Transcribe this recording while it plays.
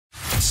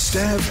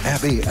Stav,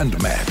 Abby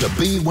and Matt, the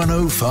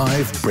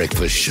B105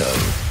 Breakfast Show.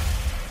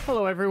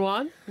 Hello,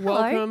 everyone.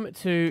 Welcome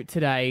to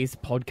today's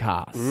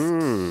podcast.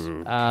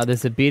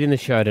 There's a bit in the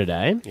show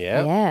today.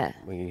 Yeah.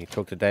 We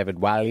talked to David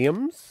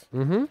WALLIAMS,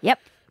 Yep.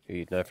 who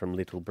you'd know from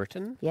Little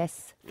Britain.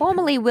 Yes.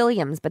 Formerly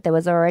Williams, but there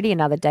was already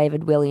another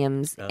David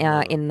Williams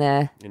in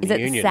the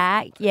Union.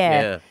 SAG?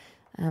 Yeah.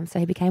 So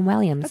he became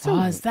Williams.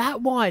 Oh, is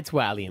that why it's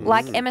Walliams?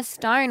 Like Emma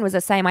Stone was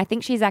the same. I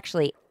think she's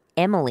actually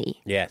Emily.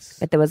 Yes.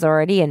 But there was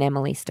already an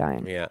Emily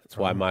Stone. Yeah, that's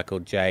why Michael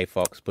J.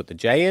 Fox put the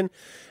J in.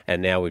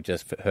 And now we've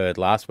just heard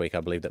last week,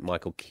 I believe, that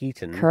Michael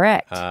Keaton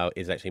Correct.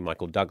 Is actually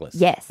Michael Douglas.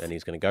 Yes. And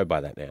he's going to go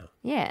by that now.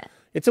 Yeah.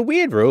 It's a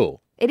weird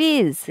rule, It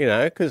is. you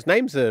know, because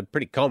names are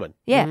pretty common.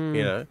 Yeah.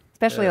 You know?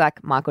 Especially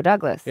like Michael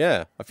Douglas.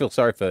 Yeah. I feel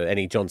sorry for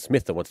any John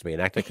Smith that wants to be an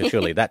actor, because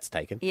surely that's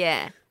taken.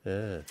 Yeah.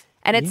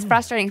 And it's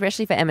frustrating,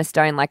 especially for Emma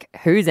Stone. Like,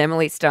 who's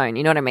Emily Stone?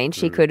 You know what I mean?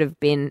 She could have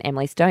been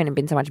Emily Stone and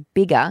been so much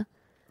bigger.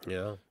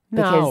 Yeah.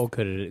 no,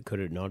 could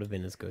it not have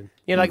been as good?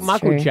 Yeah, like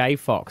Michael true. J.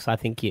 Fox, I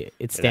think it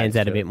stands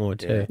out a bit more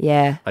too.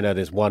 Yeah. I know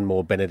there's one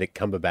more Benedict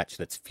Cumberbatch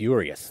that's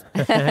furious.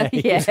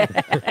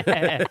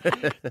 Yeah.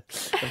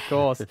 Of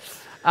course.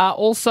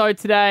 Also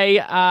today,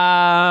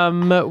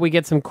 we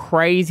get some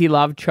crazy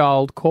love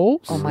child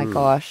calls. Oh, my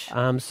gosh.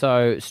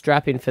 So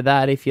strap in for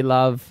that if you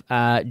love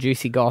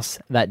juicy goss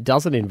that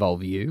doesn't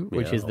involve you,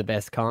 which is the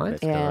best kind.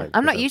 Best Yeah. kind,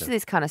 I'm not because used to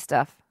this kind of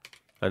stuff.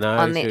 I know.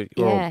 On so the-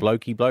 you're all yeah.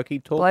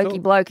 blokey talk.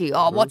 Blokey.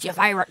 Oh, what's your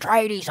favourite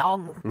tradie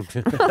song?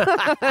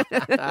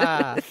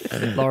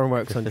 Lauren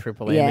works on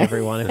Triple M, Yeah.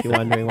 everyone, if you're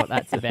wondering what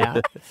that's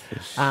about.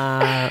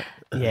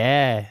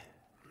 Yeah.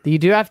 You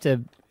do have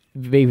to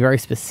be very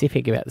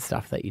specific about the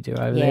stuff that you do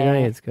over there.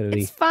 Don't you? It's got to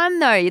be. It's fun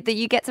though that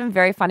you get some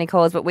very funny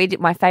calls. But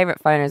my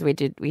favourite phoners we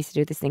used to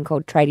do this thing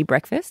called tradie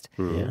breakfast,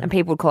 and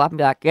people would call up and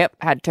be like, "Yep,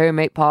 had 2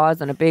 meat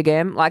pies and a big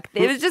M." Like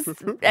it was just,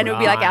 and it would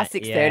be like our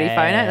 6:30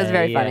 phoner. It was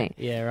very funny.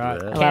 Yeah,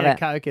 right. love Can of it.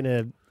 Coke and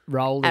a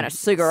roll And a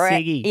cigarette.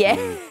 Ciggy. Yeah,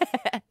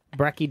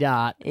 Bracky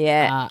dart.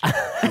 yeah.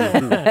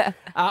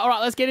 All right,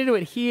 let's get into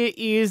it. Here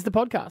is the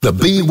podcast. The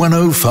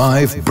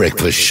B105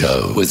 Breakfast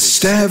Show with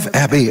Stav,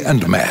 Abby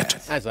and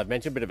Matt. As I've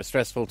mentioned, a bit of a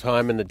stressful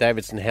time in the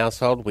Davidson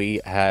household.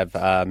 We have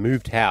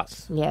moved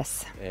house,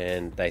 Yes.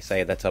 and they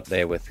say that's up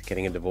there with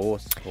getting a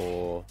divorce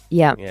or,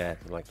 Yeah.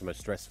 like the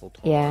most stressful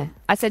time. Yeah.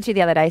 I said to you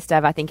the other day,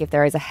 Stav, I think if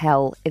there is a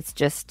hell, it's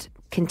just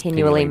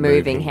continually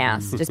moving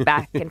house, just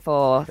back and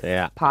forth,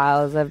 Yeah.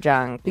 piles of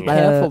junk. Be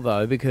careful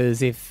though,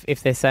 because if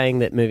they're saying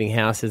that moving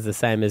house is the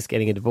same as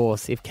getting a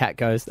divorce, if Kat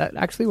goes, that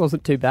actually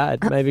wasn't too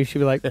bad, maybe she'll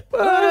be like,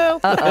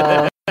 well,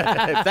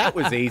 If that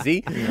was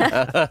easy.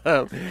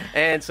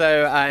 And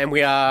so, and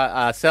we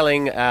are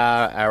selling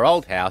our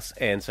old house,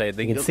 and so you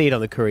can see it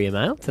on the Courier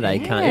Mail today,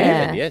 can't you?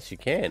 Yeah. Yes, you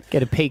can.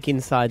 Get a peek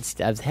inside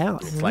Stav's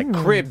house. It's like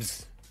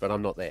cribs, but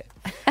I'm not there.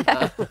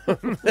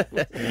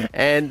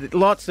 And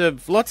lots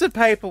of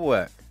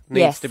paperwork needs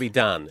Yes. to be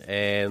done,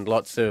 and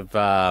lots of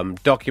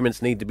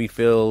documents need to be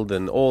filled,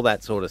 and all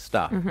that sort of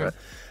stuff. Right?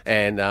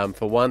 And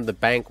for one, the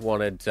bank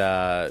wanted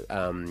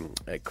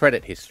a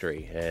credit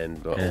history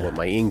and what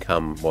my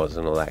income was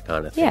and all that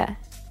kind of thing. Yeah.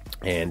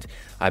 And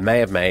I may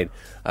have made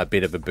a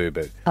bit of a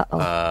boo-boo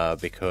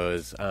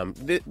because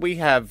we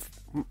have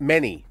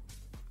many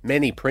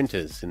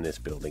printers in this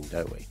building,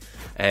 don't we?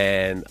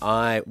 And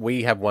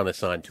we have one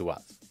assigned to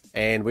us.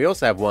 And we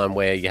also have one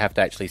where you have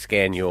to actually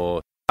scan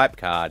your type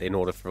card in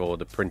order for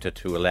the printer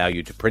to allow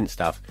you to print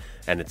stuff,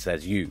 and it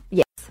says you.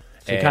 Yes.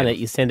 So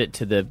you send it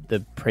to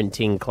the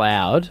printing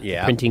cloud,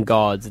 Yeah. printing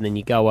gods, and then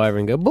you go over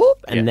and go boop,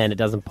 and then it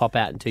doesn't pop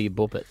out until you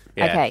boop it.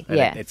 Okay, and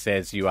yeah. It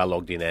says you are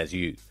logged in as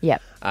you.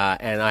 Yep.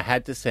 And I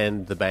had to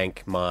send the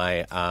bank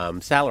my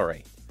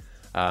salary,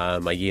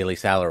 my yearly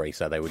salary,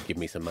 so they would give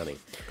me some money.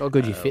 Oh,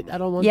 good, you fit that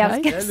on one Yeah, I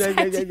was page?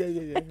 gonna say.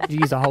 Did you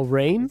use a whole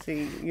ream?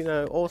 See,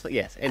 also,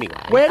 yes, anyway.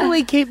 Where do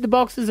we keep the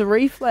boxes of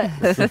reflex?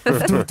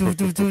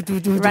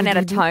 Run out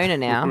of toner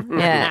now.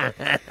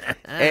 Yeah.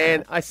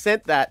 And I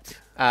sent that.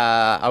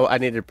 I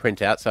needed a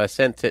printout, so I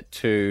sent it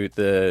to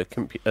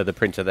the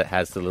printer that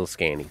has the little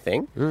scanny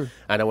thing.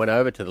 And I went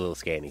over to the little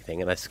scanny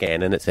thing, and I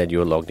scanned, and it said you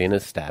were logged in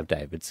as Stav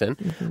Davidson.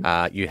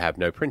 You have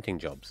no printing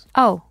jobs.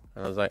 Oh.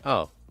 And I was like,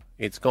 oh,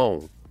 it's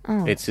gone.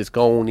 It's just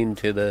gone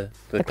into the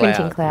cloud.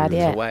 printing cloud, It's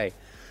yeah. away.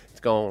 It's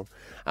gone.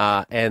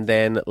 And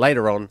then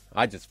later on,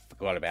 I just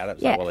forgot about it. I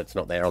was like, Yeah. well, it's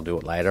not there. I'll do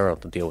it later. I'll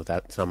deal with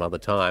that some other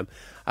time.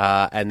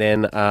 And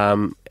then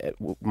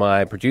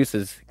my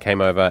producers came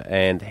over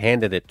and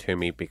handed it to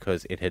me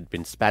because it had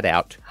been spat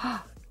out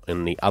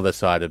on the other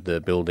side of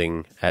the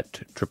building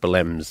at Triple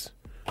M's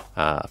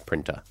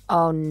printer.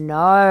 Oh,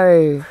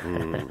 no.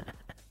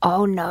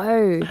 Oh,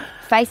 no.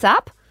 Face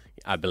up?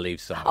 I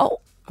believe so. Oh.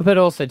 But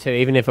also, too,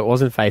 even if it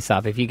wasn't face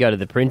up, if you go to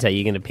the printer,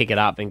 you're going to pick it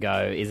up and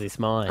go, is this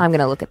mine? I'm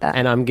going to look at that.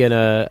 And I'm going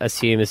to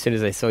assume as soon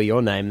as they saw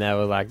your name, they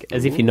were like,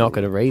 as if you're not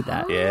going to read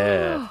that.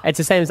 Yeah. It's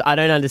the same as I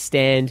don't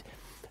understand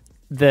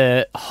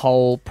the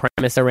whole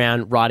premise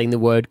around writing the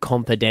word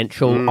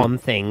confidential on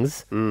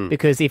things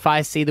because if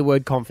I see the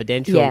word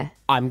confidential, Yeah.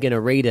 I'm going to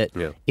read it.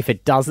 Yeah. If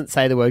it doesn't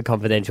say the word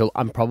confidential,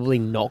 I'm probably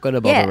not going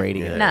to bother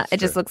reading it. No, it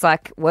just looks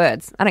like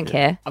words. I don't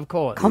care. Of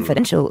course.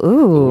 Confidential.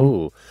 Ooh.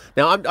 Ooh.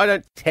 Now, I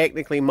don't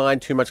technically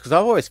mind too much because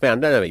I've always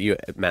found, I don't know about you,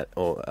 Matt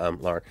or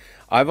Lauren,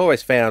 I've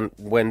always found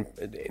when,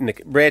 in the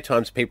rare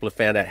times people have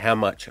found out how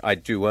much I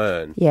do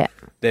earn, Yeah.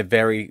 they're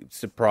very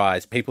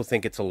surprised. People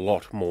think it's a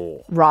lot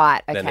more.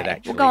 Right. Than it Okay.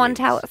 actually Well, go on, is.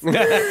 tell us.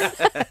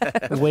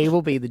 We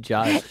will be the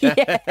judge of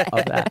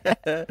that.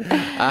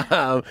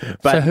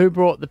 But So who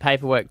brought the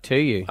paperwork to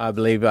you? I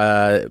believe,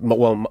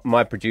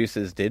 my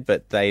producers did,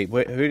 but who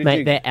did Mate,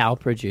 you? they're our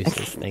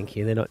producers, thank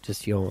you. They're not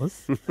just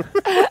yours.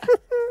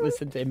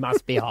 Listen, it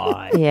must be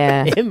high.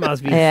 Yeah. It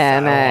must be Yeah,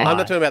 so no. high. I'm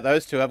not talking about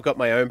those two. I've got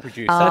my own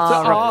producer. Oh,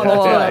 That's of what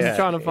course. I was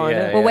trying to find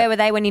out. Well, where were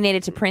they when you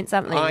needed to print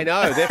something? I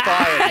know. They're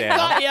fired now.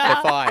 Got ya.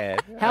 They're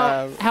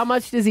fired. How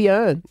much does he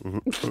earn?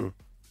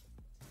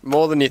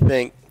 More than you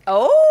think.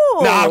 Oh.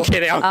 No, I'm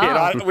kidding.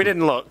 I'm kidding. We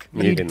didn't look.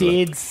 You didn't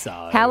did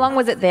so. How long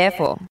was it there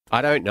for?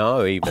 I don't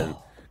know even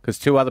because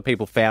two other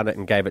people found it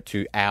and gave it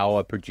to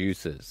our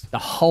producers. The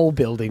whole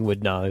building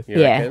would know.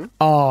 You Yeah. reckon?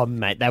 Oh,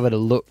 mate, they would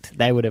have looked.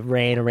 They would have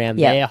ran around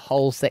Yeah. their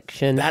whole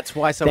section. That's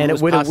why someone Then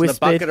was it would have passing the whispered.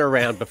 bucket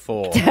around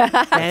before.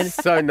 And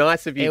So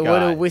nice of you it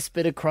would have guys.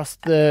 whispered across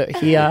the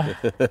here.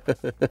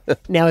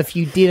 Now, if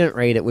you didn't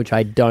read it, which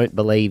I don't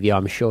believe you,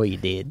 I'm sure you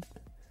did,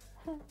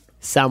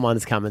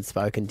 someone's come and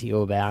spoken to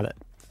you about it.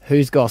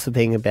 Who's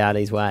gossiping about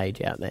his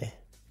wage out there?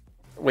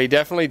 We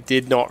definitely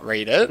did not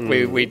read it.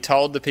 We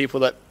told the people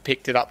that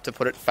picked it up to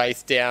put it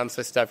face down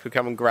so Stav could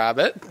come and grab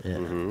it.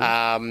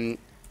 I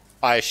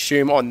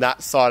assume on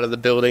that side of the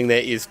building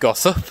there is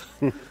gossip.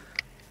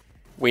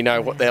 We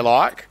know what they're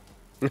like.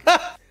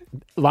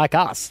 Like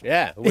us.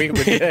 Yeah, we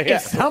would. If Yeah.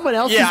 someone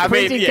else's Yeah, I mean,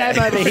 printing yeah.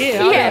 came over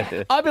here,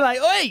 Yeah. I'd be like,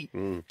 oi,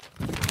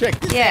 Check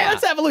this Yeah.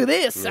 let's have a look at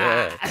this.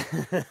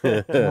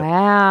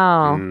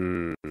 Wow.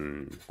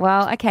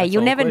 Well, okay.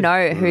 You'll never awkward.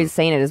 know who's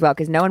seen it as well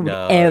because no one would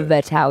No.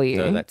 ever tell you.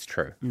 No, that's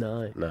true.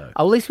 No. No.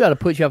 I'll at least be able to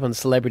put you up on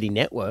Celebrity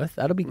Net Worth.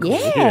 That'll be cool.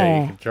 Yeah.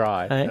 Yeah, you could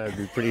try. Hey. That would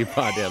be pretty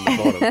far down the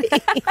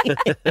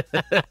bottom.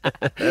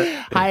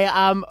 Hey,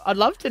 I'd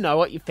love to know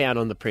what you found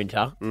on the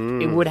printer.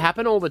 It would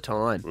happen all the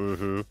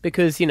time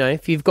because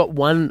if you've got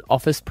one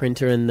office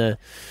printer and the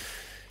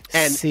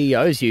And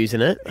CEO's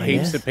using it, I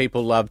Heaps guess. of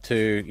people love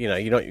to,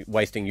 you're not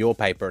wasting your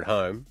paper at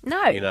home.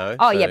 No.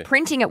 So- Yeah.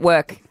 Printing at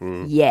work.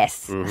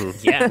 Yes.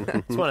 Yeah,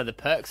 it's one of the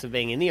perks of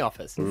being in the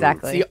office.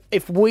 Exactly. See,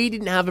 if we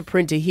didn't have a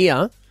printer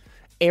here,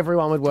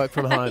 everyone would work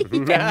from home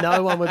and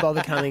no one would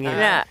bother coming in.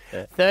 Yeah.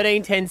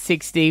 13 10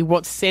 60,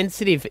 what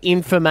sensitive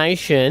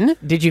information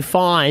did you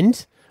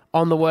find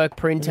on the work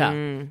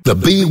printer? The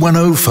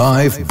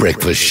B105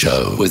 Breakfast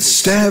Show with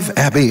Stav,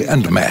 Abby,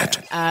 and Matt.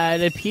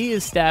 It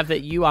appears, Stav,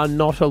 that you are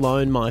not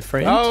alone, my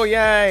friend. Oh,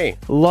 yay.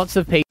 Lots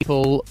of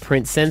people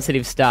print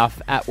sensitive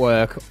stuff at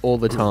work all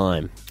the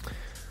time.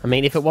 I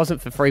mean, if it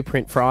wasn't for Free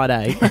Print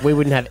Friday, we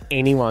wouldn't have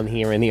anyone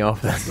here in the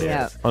office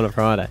Yeah. on a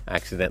Friday.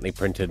 Accidentally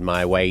printed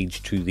my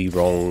wage to the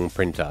wrong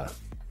printer.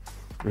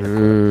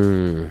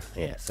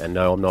 Yes, and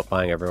no, I'm not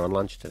buying everyone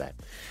lunch today.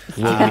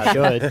 You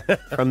should.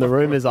 From the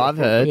rumours I've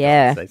heard,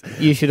 Yeah.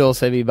 you should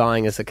also be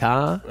buying us a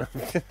car,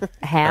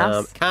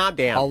 House. Calm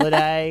down.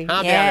 holiday.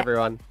 Calm Yeah. down,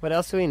 everyone. What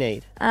else do we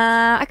need?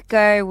 I could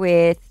go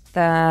with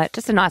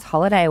just a nice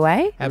holiday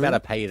away. How about I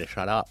pay you to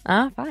shut up?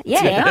 Fine.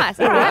 Yeah, nice.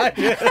 All right.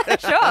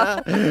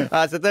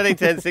 Sure. So 13,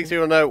 10, 60,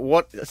 we'll know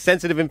what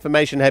sensitive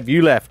information have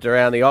you left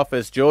around the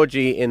office?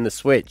 Georgie in the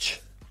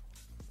switch.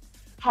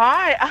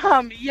 Hi.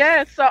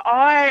 So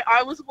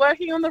I was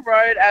working on the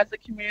road as a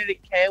community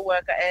care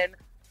worker, and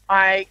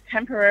I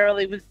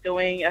temporarily was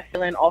doing a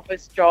fill-in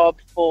office job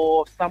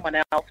for someone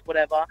else,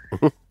 whatever.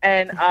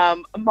 And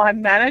my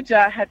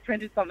manager had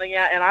printed something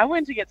out, and I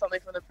went to get something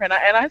from the printer,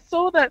 and I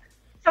saw that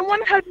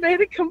someone had made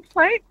a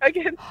complaint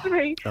against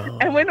me,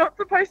 and we're not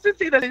supposed to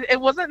see that.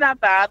 It wasn't that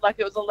bad. Like,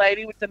 it was a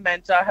lady with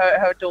dementia.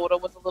 Her daughter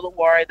was a little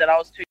worried that I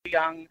was too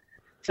young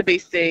to be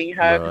seeing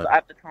her because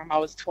at the time I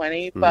was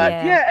 20. But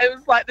Yeah. it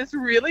was like this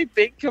really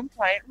big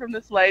complaint from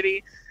this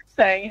lady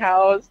saying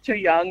how I was too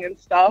young and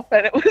stuff,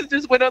 and it was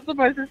just, we're not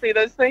supposed to see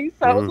those things.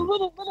 So it was a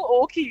little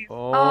orkies.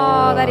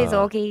 Oh, that is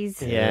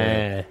Orkies.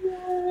 Yeah.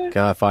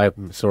 God, if I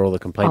saw all the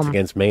complaints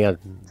against me,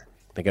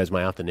 there goes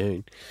my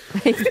afternoon.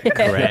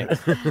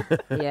 Correct.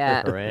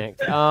 Yeah.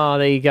 Correct. Oh,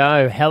 there you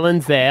go.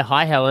 Helen's there.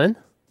 Hi, Helen.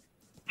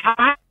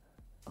 Hi,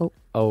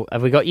 Oh,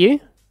 have we got you?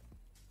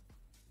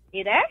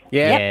 you there?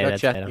 Yeah, Yeah,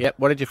 that's gotcha. better. Yep.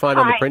 What did you find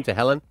on the Hi. printer,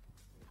 Helen?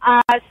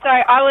 So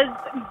I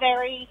was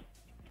very,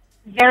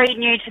 very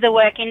new to the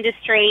work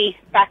industry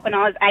back when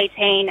I was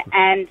 18,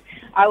 and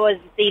I was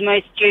the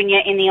most junior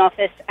in the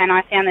office, and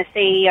I found the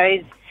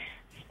CEO's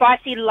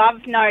spicy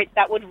love note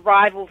that would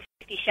rival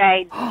 50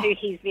 Shades to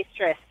his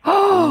mistress.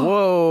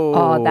 Whoa.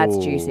 Oh, that's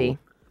juicy.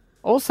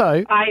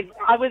 Also,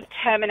 I was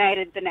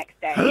terminated the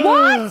next day.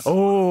 What?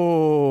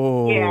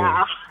 oh,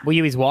 Yeah. Were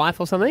you his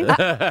wife or something?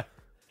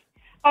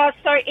 Oh,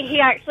 so he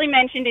actually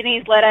mentioned in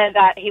his letter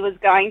that he was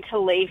going to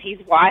leave his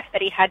wife,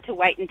 but he had to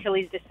wait until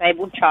his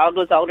disabled child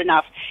was old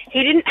enough.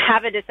 He didn't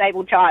have a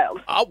disabled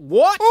child.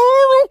 What?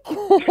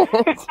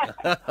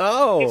 It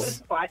Oh. was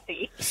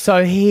spicy.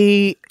 So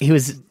he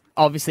was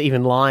obviously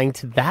even lying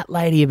to that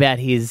lady about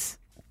his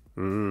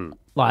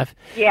life.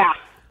 Yeah.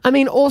 I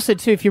mean, also,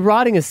 too, if you're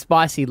writing a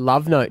spicy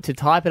love note, to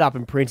type it up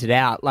and print it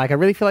out, like, I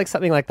really feel like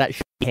something like that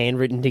should be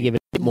handwritten to give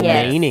it a bit more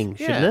meaning,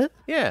 shouldn't it?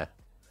 Yeah.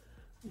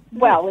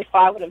 Well, if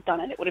I would have done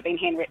it, it would have been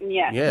handwritten,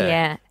 yeah.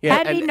 Yeah.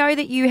 How did he know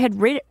that you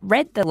had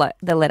read the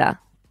letter?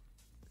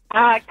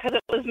 Because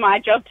it was my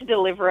job to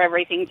deliver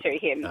everything to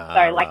him.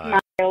 So,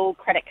 like mail,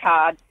 credit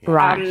card,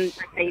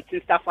 receipts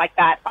and stuff like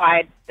that.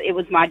 It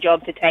was my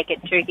job to take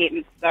it to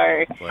him.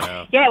 So,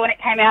 yeah, when it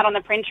came out on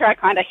the printer, I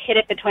kind of hid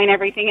it between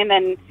everything. And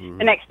then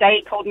the next day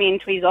he called me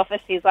into his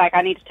office. He's like,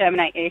 I need to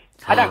terminate you.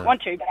 I don't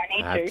want to, but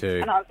I need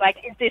to. And I was like,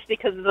 is this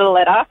because of the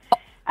letter?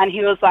 And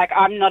he was like,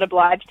 I'm not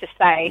obliged to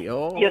say.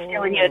 You're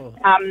still in your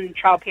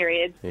trial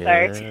period. So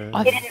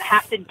he didn't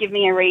have to give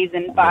me a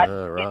reason, but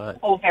it's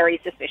all very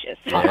suspicious.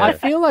 I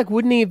feel like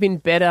wouldn't he have been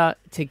better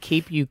to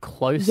keep you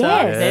closer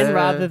then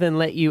rather than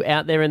let you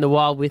out there in the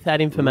wild with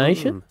that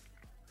information?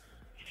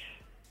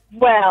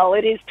 Well,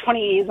 it is 20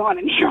 years on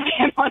and here I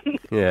am on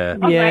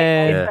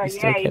my phone,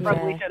 so he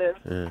probably should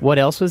have. What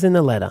else was in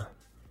the letter?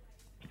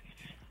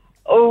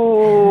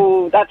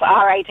 Oh, that's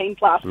R18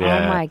 plus.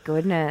 Yeah. Oh, my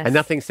goodness. And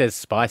nothing says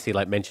spicy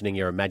like mentioning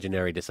your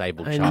imaginary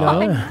disabled I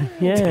child. know.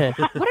 Yeah.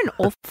 What an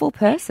awful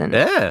person.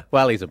 Yeah.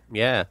 Well, he's a...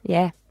 Yeah.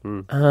 Yeah.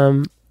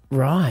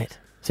 Right.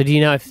 So do you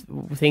know if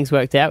things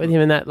worked out with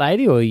him and that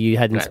lady, or you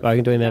hadn't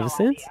spoken to him ever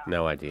since?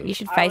 No idea. You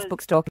should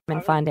Facebook stalk him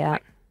and find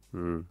out.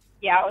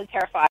 Yeah, I was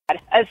terrified.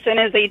 As soon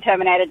as he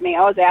terminated me,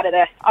 I was out of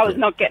there. I was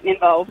not getting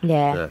involved.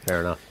 Yeah.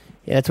 Fair enough.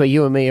 Yeah, that's where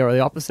you and me are the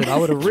opposite. I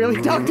would have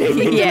really dug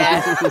in.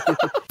 Yeah.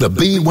 The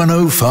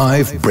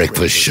B105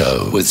 Breakfast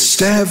Show with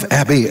Stav,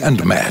 Abby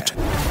and Matt.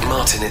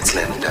 Martin, it's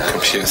Linda.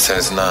 Computer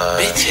says no.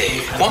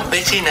 Bitty? What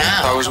bitty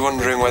now? I was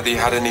wondering whether you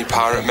had any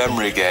pirate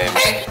memory games.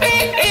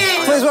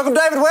 Please welcome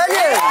David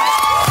Williams.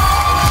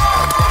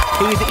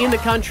 He's in the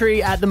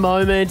country at the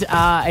moment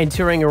and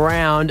touring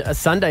around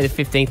Sunday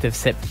the 15th of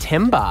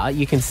September.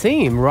 You can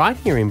see him right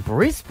here in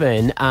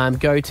Brisbane.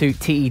 Go to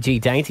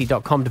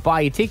tegdainty.com to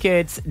buy your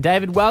tickets.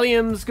 David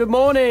Williams, good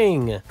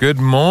morning. Good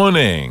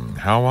morning.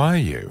 How are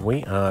you?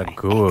 We are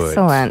good.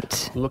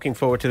 Excellent. Looking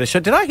forward to the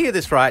show. Did I hear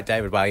this right,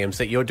 David Williams,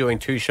 that you're doing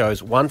two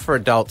shows, one for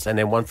adults and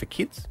then one for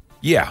kids?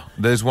 Yeah,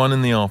 there's one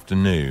in the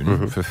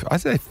afternoon for, I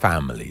say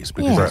families,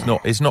 because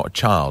it's not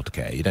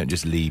childcare. You don't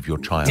just leave your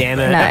child Damn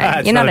it. there.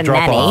 No, you're not a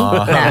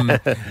nanny. No.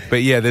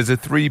 But yeah, there's a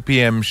 3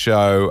 p.m.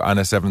 show and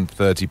a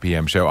 7:30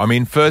 p.m. show. I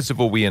mean, first of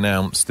all, we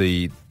announced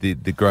the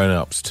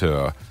grown-ups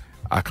tour.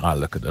 I kind of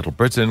look at Little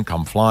Britain,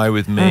 Come Fly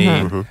With Me,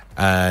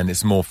 and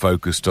it's more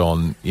focused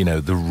on,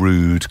 the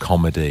rude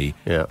comedy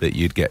that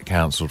you'd get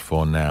cancelled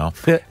for now.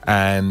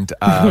 And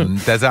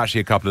there's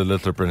actually a couple of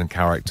Little Britain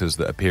characters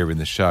that appear in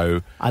the show.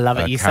 I love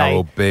it. You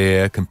Carol say...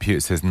 Beer, Computer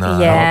Says No.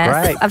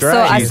 Yes. great.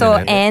 I saw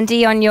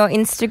Andy on your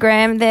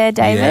Instagram there,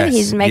 David. Yes,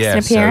 He's makes an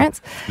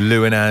appearance. So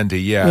Lou and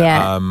Andy,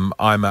 Yeah.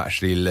 I'm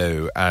actually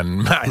Lou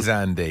and Matt is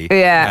Andy.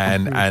 Yeah.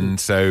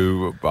 And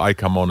so I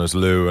come on as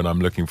Lou and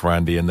I'm looking for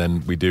Andy, and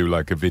then we do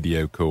like a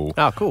video call.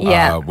 Oh, cool.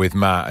 Yeah. With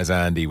Matt as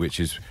Andy, which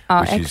has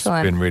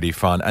excellent. been really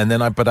fun. And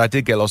then I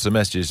did get lots of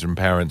messages from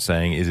parents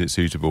saying, "Is it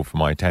suitable for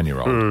my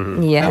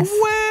 10-year-old?" Yes.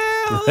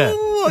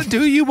 Well,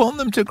 do you want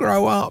them to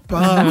grow up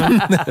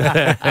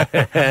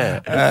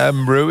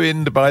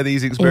ruined by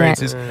these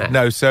experiences?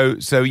 No, so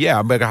yeah,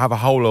 I'm going to have a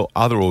whole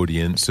other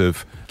audience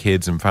of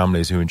kids and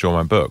families who enjoy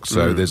my book.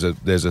 So there's a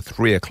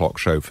 3:00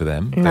 show for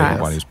them. Nice.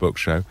 David Williams' book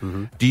show.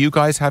 Do you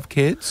guys have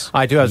kids?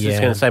 I do. I was just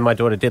going to say my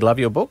daughter did love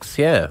your books.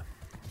 Yeah.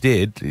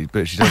 Did,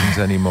 but she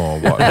doesn't anymore.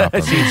 What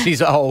happened?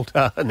 She's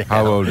older now.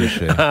 How old is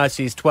she?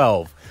 She's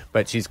 12,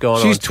 but she's gone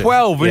on She's to...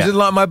 12, but Yeah. she doesn't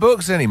like my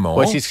books anymore.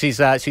 Well,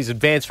 she's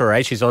advanced for her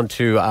age. She's on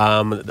to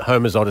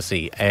Homer's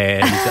Odyssey.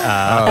 And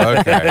Oh,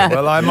 okay.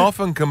 Well, I'm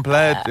often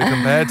compared to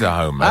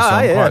Homer, so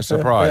I'm quite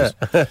surprised.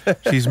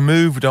 She's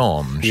moved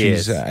on.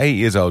 She's 8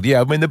 years old.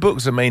 Yeah, I mean, the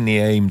books are mainly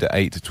aimed at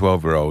 8 to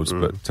 12-year-olds,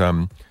 but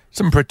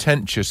some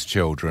pretentious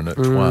children at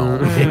 12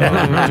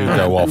 do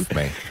go off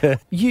me.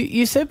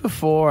 You said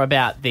before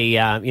about the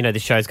the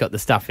show's got the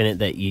stuff in it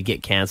that you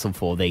get cancelled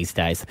for these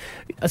days.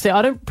 I say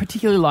I don't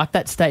particularly like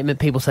that statement.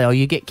 People say, "Oh,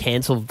 you get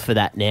cancelled for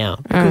that now,"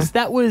 because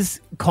that was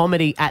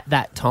comedy at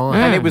that time,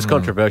 and it was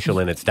controversial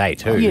in its day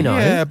too.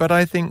 Yeah, but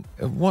I think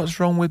what's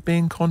wrong with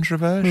being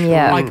controversial?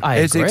 Yeah.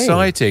 It's agree.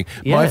 exciting.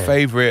 Yeah. My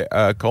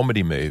favourite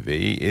comedy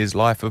movie is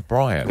Life of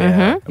Brian.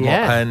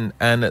 Yeah.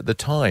 And at the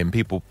time,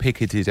 people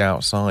picketed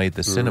outside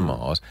the cinemas.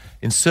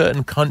 In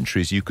certain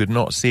countries, you could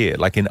not see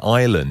it. Like in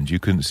Ireland, you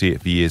couldn't see it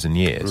for years and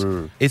years.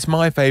 It's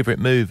my favourite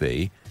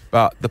movie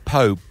but the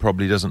Pope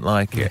probably doesn't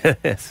like it.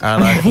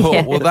 And I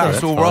thought, well,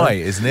 that's all right,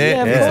 isn't it?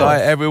 Yeah, It's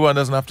like everyone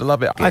doesn't have to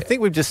love it. I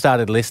think we've just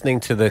started listening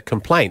to the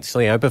complaints.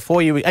 You know,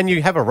 before you and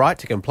you have a right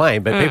to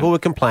complain, but people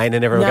would complain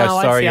and everyone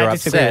goes, "Sorry, you're I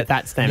disagree with upset."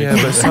 that statement.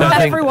 Yeah, but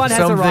something- Everyone has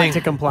a right something-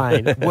 to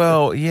complain.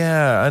 Well,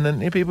 yeah, and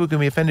then people can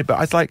be offended,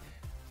 but it's like,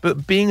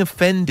 but being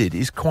offended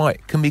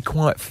can be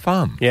quite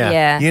fun.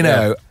 Yeah. You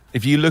know,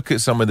 if you look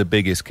at some of the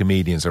biggest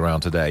comedians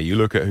around today, you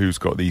look at who's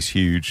got these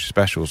huge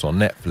specials on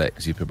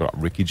Netflix. You people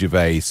like Ricky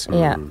Gervais,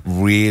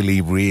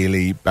 really,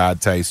 really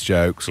bad taste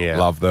jokes,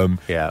 love them.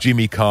 Yeah.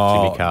 Jimmy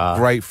Carr,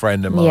 great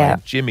friend of mine. Yeah.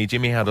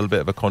 Jimmy had a bit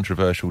of a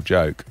controversial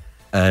joke,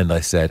 and I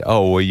said,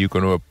 "Oh, are you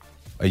going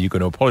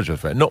to apologise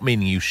for it?" Not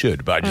meaning you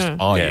should, but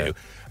are you?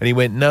 And he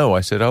went, "No."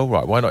 I said, "Oh,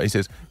 right, why not?" He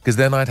says, "Because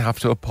then I'd have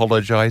to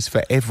apologise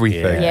for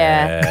everything."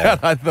 Yeah. And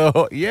I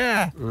thought,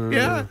 yeah.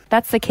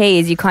 That's the key,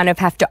 is you kind of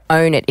have to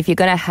own it. If you're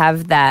going to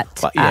have that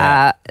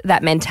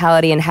that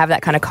mentality and have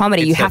that kind of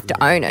comedy, you have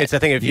to own it. It's the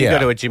thing. If you go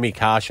to a Jimmy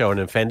Carr show and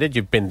offended,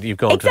 you've gone to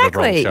the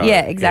wrong show.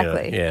 Yeah,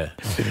 exactly. Yeah.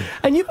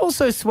 And you've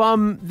also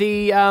swum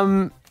the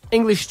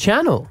English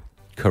Channel.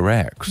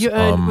 Correct. You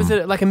earned, was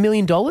it like $1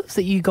 million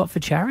that you got for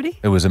charity?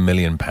 It was £1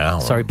 million.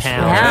 Sorry,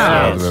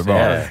 pounds.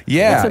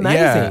 Yeah. That's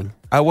amazing.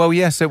 Well,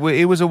 yes, it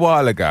was a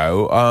while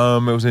ago.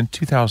 It was in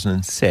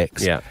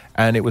 2006. Yeah.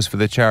 And it was for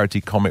the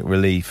charity Comic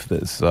Relief.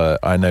 That's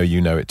I know you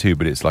know it too,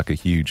 but it's like a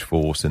huge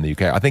force in the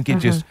UK. I think it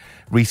just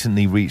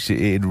recently reached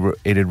it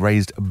had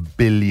raised £1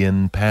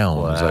 billion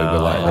over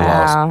like the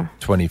last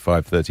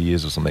 25, 30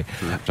 years or something.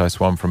 Which I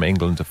swam from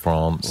England to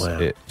France. Wow.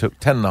 It took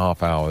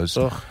 10.5 hours.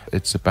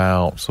 It's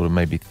about sort of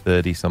maybe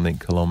 30 something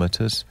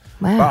kilometers.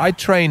 Wow. But I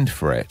trained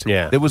for it.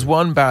 Yeah. There was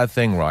one bad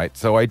thing, right?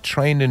 So I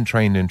trained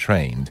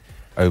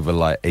over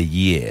like a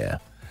year.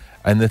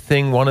 And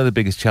one of the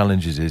biggest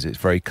challenges is it's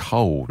very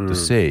cold, the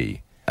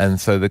sea. And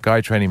so the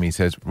guy training me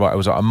says, right, I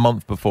was like a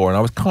month before and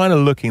I was kind of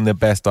looking the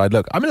best I'd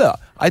look. I mean, look,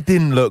 I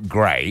didn't look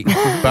great,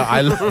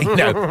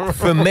 but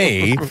for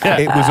me,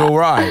 it was all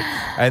right.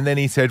 And then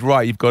he said,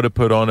 right, you've got to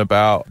put on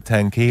about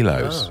 10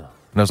 kilos.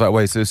 And I was like,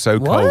 wait, so it's so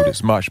cold,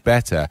 it's much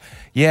better.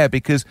 Yeah,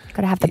 because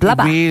Gotta have the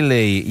blubber.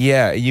 Really,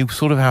 you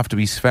sort of have to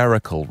be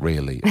spherical,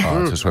 really,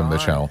 to swim the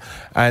channel.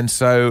 And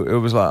so it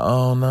was like,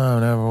 oh no,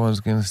 everyone's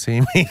going to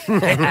see me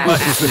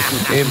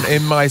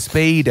in my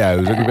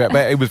Speedos.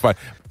 But it was fine.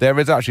 There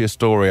is actually a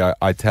story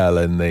I tell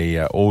in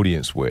the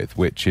audience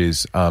which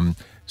is,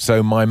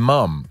 so my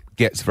mum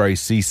gets very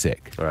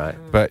seasick. Right.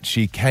 But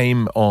she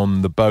came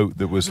on the boat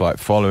that was like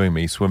following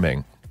me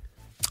swimming.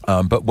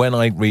 But when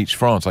I reached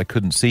France, I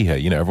couldn't see her.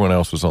 You know, everyone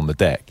else was on the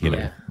deck. You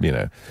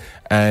know,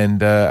 and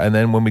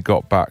then when we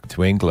got back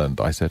to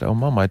England, I said, "Oh,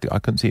 Mum, I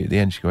couldn't see you at the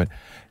end." She went,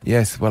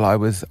 "Yes, well, I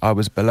was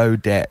below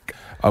deck.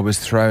 I was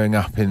throwing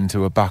up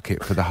into a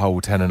bucket for the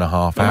whole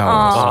 10.5 hours."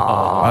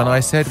 Aww. And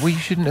I said, "Well, you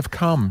shouldn't have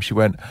come." She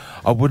went,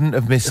 "I wouldn't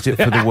have missed it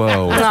for the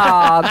world."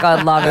 Oh,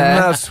 God love Isn't her.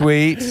 that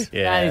sweet?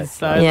 That is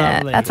so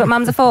lovely. That's what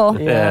mums are for.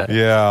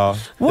 Yeah.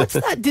 What's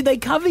that? Did they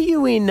cover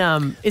you in,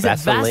 is it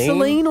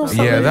Vaseline or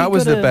something? Yeah, that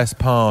was the best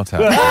part for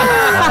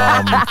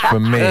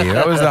me.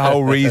 That was the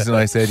whole reason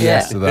I said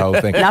yes to the whole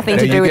thing. Nothing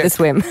to do with the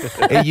swim.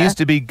 It used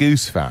to be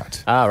goose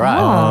fat. Oh,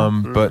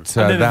 right. But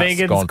then the that's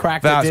vegans gone.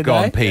 cracked it, That's did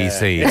gone they?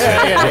 PC.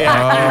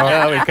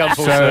 We've come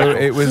full So circle.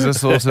 it was a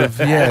sort of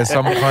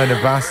some kind of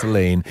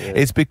Vaseline.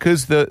 It's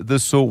because the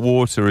salt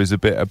water is a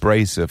bit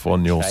abrasive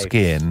on your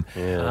skin,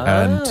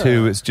 and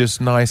two, it's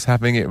just nice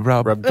having it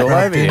rubbed all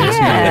over you. into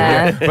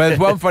Yeah. you. But there's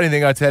one funny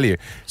thing I tell you.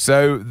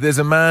 So there's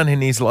a man,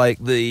 and he's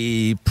like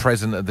the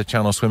president of the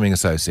Channel Swimming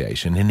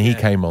Association, and he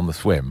came on the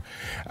swim,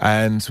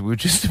 and we were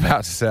just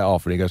about to set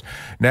off, and he goes,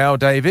 "Now,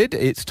 David,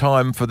 it's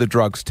time for the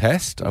drugs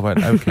test." I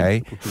went,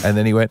 "Okay," and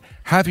then he went,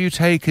 "Have you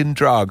taken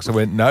drugs?" I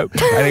went, "No,"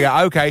 and he go,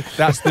 "Okay,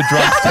 that's the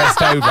drugs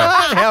test over."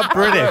 How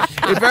British.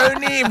 If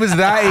only it was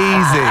that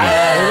easy.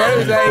 If only it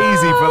was that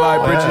easy for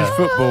like British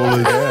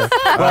footballers.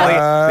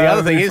 Well, the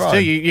other thing it'd is, be too,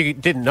 fun. you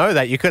didn't know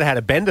that. You could have had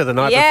a bender the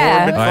night Yeah. before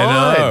and been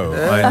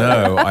I fine.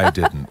 know. I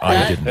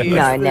didn't.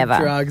 No, never.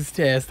 Drugs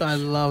test. I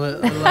love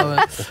it.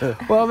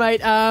 Well,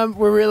 mate,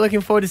 we're really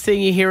looking forward to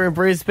seeing you here in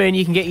Brisbane.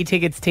 You can get your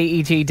tickets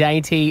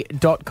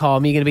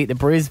tegdainty.com. You're going to be at the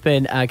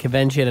Brisbane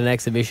Convention and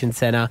Exhibition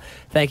Centre.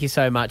 Thank you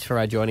so much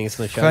for joining us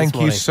on the show Thank this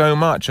you morning. so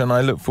much, and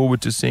I look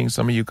forward to seeing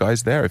some of you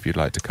guys there if you'd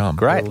like to come.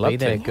 Great, We'll love be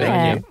there. to. Good Yeah,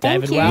 on you.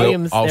 thank David you.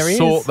 Williams, I'll there he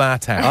sort is.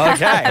 that out.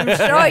 Okay. I'm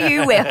sure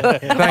you will.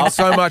 Thanks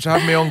so much for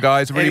having me on,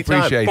 guys. Really Anytime.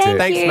 appreciate Thank it.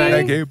 Thanks, you. mate.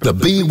 Thank you. The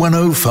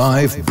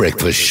B105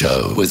 Breakfast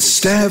Show with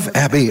Stav,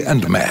 Abby,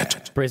 and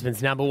Matt.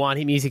 Brisbane's number one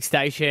hit music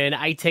station,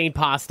 18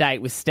 past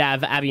 8 with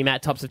Stav, Abby,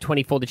 Matt, tops of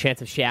 24, the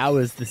chance of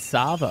showers, the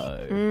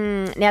Savo.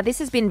 Now, this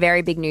has been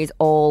very big news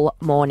all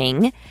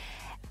morning.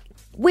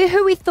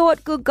 Who we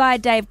thought good guy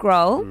Dave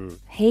Grohl,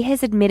 he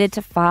has admitted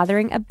to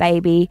fathering a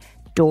baby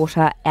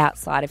daughter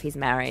outside of his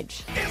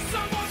marriage.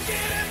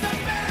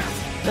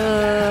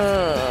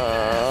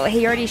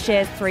 He already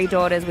shares 3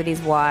 daughters with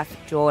his wife,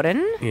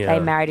 Jordan. Yeah. They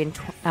married in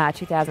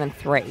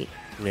 2003.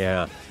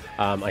 Yeah.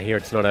 I hear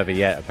it's not over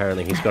yet.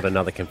 Apparently, he's got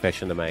another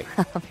confession to make.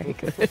 Very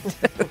good.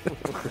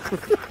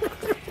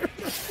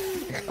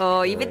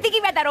 Oh, you've been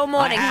thinking about that all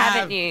morning,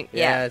 haven't you?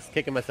 Yeah, it's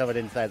kicking myself I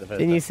didn't say it the first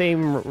Didn't time. you see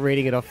him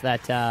reading it off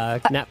that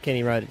napkin?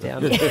 He wrote it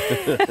down.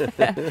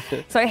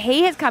 So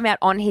he has come out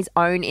on his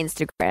own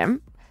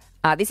Instagram.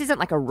 This isn't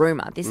like a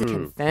rumor. This is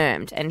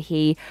confirmed. And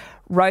he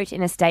wrote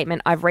in a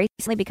statement, I've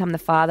recently become the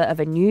father of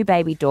a new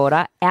baby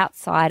daughter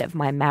outside of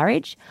my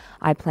marriage.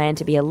 I plan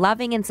to be a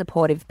loving and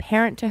supportive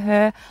parent to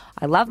her.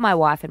 I love my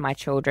wife and my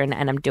children,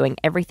 and I'm doing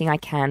everything I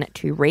can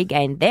to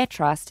regain their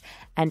trust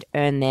and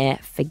earn their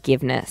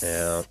forgiveness.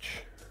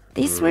 Ouch.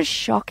 This was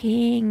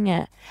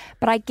shocking.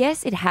 But I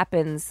guess it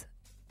happens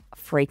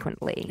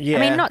frequently. Yeah. I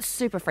mean, not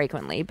super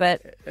frequently,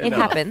 but it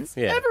happens.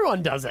 Yeah.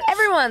 Everyone does it.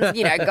 Everyone's,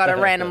 got a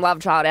random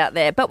love child out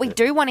there. But we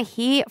do want to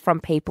hear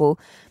from people.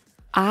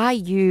 Are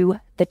you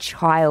the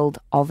child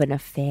of an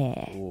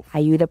affair? Oof. Are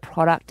you the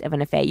product of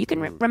an affair? You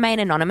can remain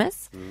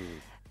anonymous.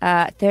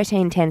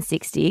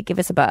 131060, give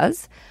us a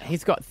buzz.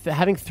 He's got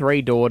having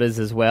 3 daughters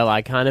as well.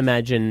 I can't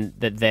imagine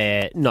that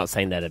they're not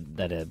saying that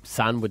a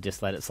son would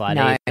just let it slide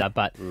either,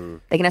 but they're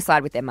going to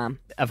slide with their mum.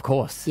 Of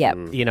course. Yep.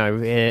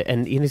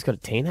 And he's got a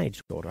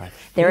teenage daughter. I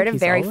think they're at a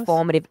he's very oldest.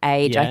 formative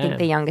age. I Yeah. think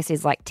the youngest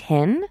is like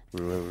 10,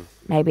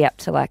 maybe up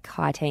to like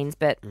high teens,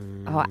 but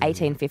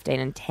 18, 15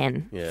 and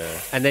 10. Yeah.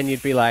 And then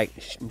you'd be like,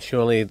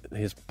 surely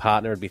his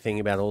partner would be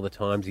thinking about all the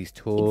times he's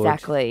toured.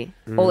 Exactly.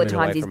 All the been times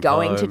away he's from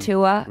going to home.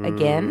 tour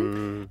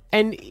again.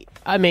 And,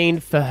 I mean,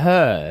 for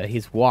her,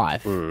 his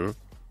wife,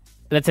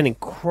 that's an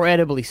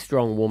incredibly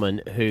strong woman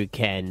who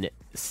can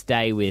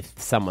stay with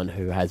someone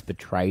who has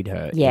betrayed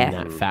her in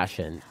that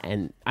fashion.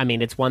 And, I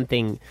mean, it's one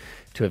thing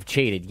to have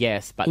cheated,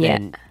 yes, but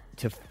then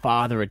to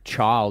father a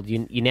child,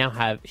 you now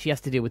have... She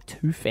has to deal with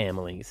 2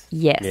 families.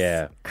 Yes.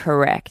 Yeah.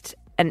 Correct.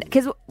 And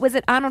because was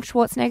it Arnold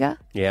Schwarzenegger?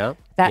 Yeah.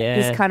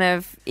 This kind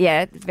of,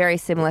 very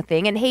similar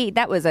thing. And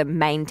that was a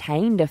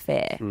maintained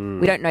affair.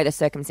 We don't know the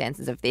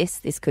circumstances of this.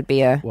 This could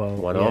be a...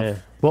 One-off.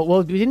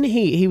 Well, didn't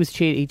he was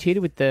cheated? He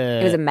cheated with the...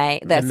 It was a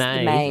maid. The The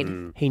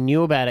maid. He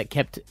knew about it,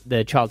 kept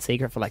the child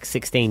secret for like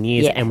 16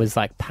 years and was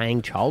like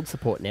paying child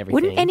support and everything.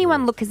 Wouldn't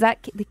anyone look, because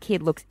the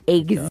kid looks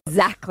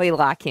exactly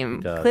like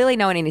him. Clearly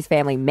no one in his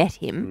family met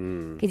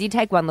him. Because you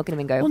take one look at him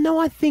and go... Well, no,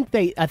 I think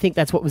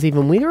that's what was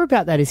even weirder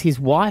about that is his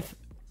wife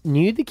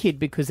knew the kid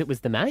because it was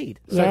the maid.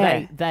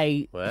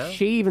 So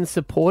she even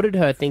supported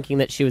her thinking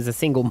that she was a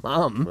single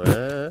mum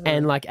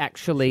and like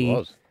actually... She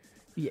was.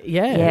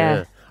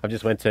 Yeah. I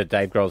just went to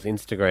Dave Grohl's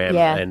Instagram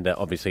and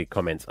obviously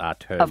comments are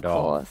turned Of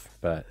course.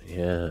 But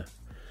and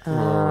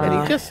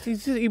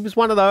he was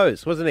one of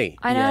those, wasn't he?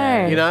 I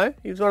know. You know,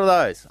 he was one of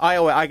those.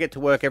 I get to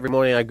work every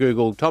morning. I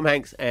Google Tom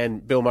Hanks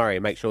and Bill Murray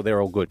and make sure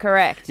they're all good.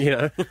 Correct. You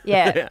know?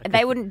 Yeah.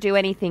 They wouldn't do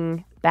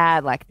anything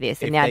bad like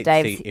this. And now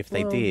Dave's... if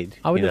they did,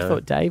 I would have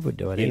thought Dave would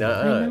do it. You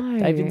either. know.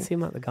 Dave didn't seem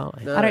like the guy.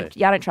 No. I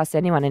don't trust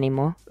anyone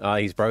anymore. Oh,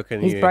 he's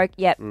broken. He's broke.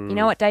 Yep. You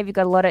know what, Dave? You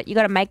got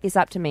to make this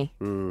up to me.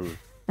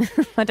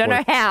 I don't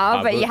know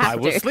how, but you have to.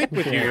 I will sleep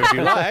with you if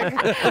you like.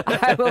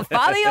 I will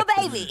father your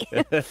baby.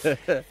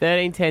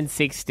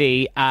 131060.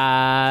 We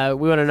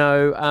want to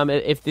know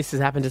if this has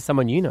happened to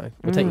someone you know.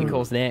 We'll take your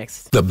calls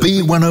next. The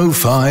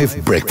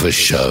B105 Breakfast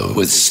Show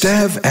with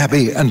Stav,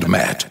 Abby, and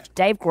Matt.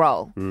 Dave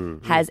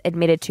Grohl has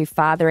admitted to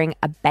fathering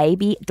a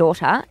baby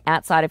daughter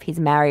outside of his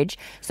marriage.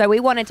 So we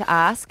wanted to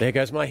ask. There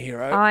goes my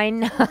hero. I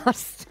know.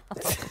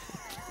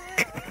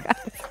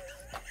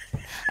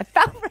 I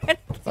fell for it.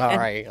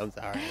 Sorry, I'm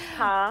sorry.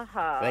 Ha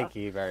ha. Thank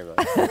you very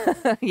much.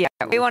 Yeah,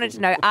 we wanted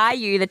to know, are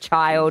you the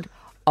child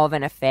of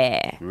an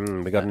affair?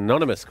 We got an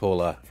anonymous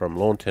caller from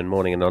Launton.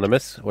 Morning,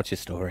 Anonymous. What's your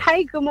story?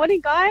 Hey, good morning,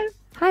 guys.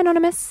 Hi,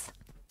 Anonymous.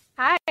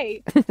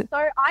 Hey.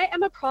 So I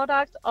am a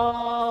product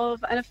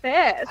of an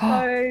affair.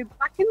 So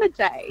back in the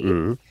day,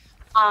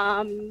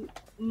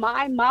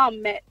 my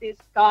mum met this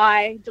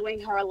guy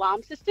doing her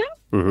alarm system.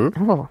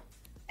 Oh.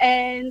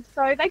 And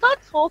so they got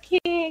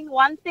talking,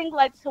 one thing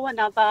led to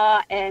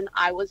another, and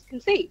I was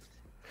conceived.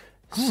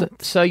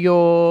 So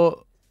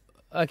you're...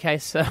 Okay,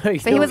 so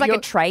he was like a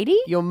tradie?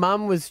 Your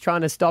mum was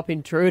trying to stop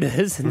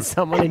intruders and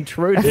someone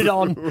intruded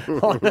on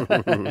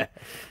her.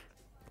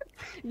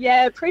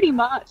 Yeah, pretty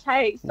much.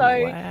 Hey, so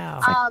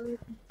Wow.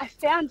 I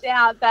found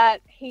out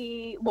that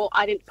I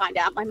didn't find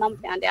out. My mum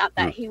found out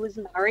that he was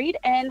married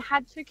and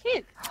had 2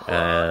 kids.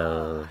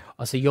 Oh,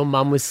 so your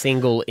mum was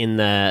single in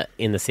the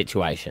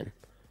situation.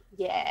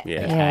 Yeah.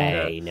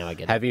 Okay, now I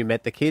get it. Have you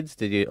met the kids?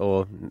 Did you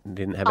or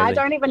didn't have? I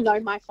don't even know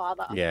my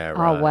father. Yeah.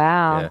 Right. Oh,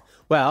 wow. Yeah.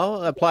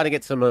 Well, apply to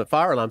get some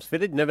fire alarms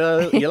fitted. Never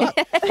know your luck.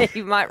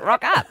 You might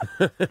rock up.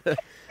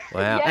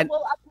 Wow. Yeah,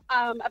 well,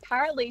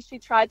 apparently she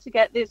tried to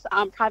get this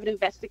private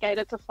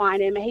investigator to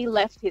find him. He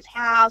left his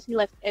house, he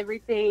left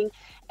everything,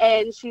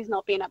 and she's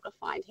not been able to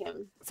find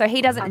him. So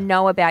he doesn't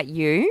know about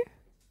you?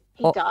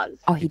 He does.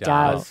 Oh, he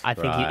does. I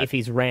think if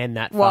he's ran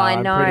that far, Well,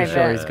 I know, I'm pretty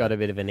sure but- he's got a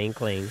bit of an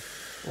inkling.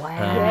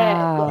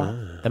 Wow.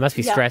 That must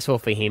be stressful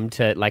for him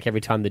to, like, every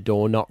time the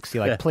door knocks,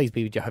 you're like, please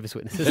be Jehovah's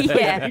Witnesses.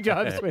 Yeah. Be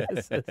Jehovah's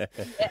Witnesses.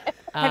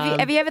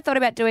 Have you ever thought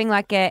about doing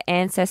like an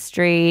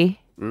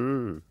ancestry?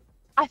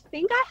 I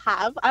think I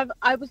have.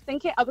 I was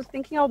thinking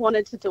I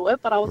wanted to do it,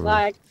 but I was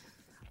like,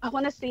 I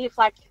want to see if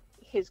like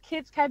his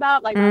kids came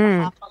out, like my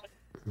half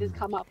this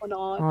come up or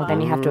not. Oh,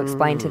 then you have to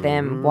explain to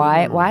them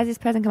why has this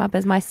person come up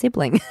as my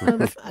sibling?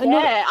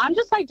 Yeah, I'm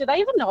just like, do they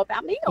even know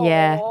about me? Or...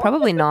 Yeah,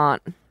 probably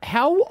not.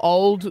 How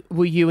old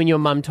were you when your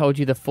mum told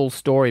you the full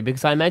story?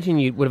 Because I imagine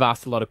you would have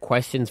asked a lot of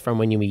questions from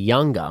when you were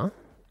younger.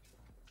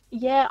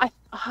 Yeah,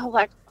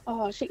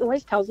 she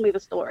always tells me the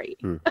story.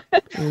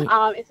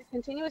 It's a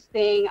continuous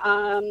thing.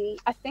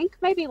 I think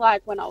maybe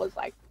like when I was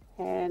like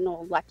 10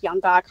 or like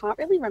younger, I can't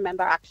really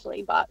remember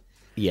actually, but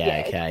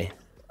yeah okay.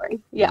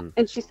 Yeah,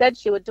 and she said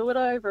she would do it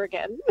over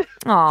again.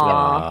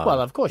 Aww. Well,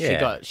 of course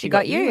she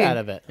got you out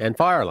of it. And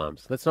fire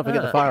alarms. Let's not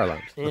forget the fire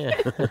alarms. Yeah.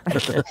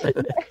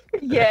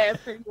 Yeah,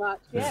 pretty much.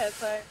 Yeah,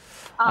 so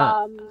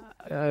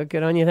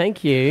good on you.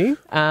 Thank you.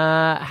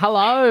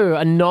 Hello,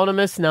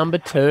 anonymous number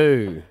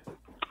 2.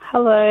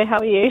 Hello, how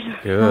are you?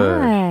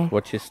 Good. Hi.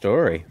 What's your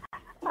story?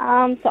 So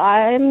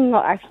I'm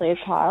not actually a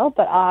child,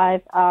 but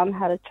I've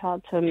had a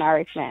child to a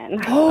married man.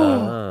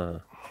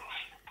 Oh.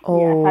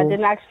 Yeah, I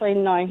didn't actually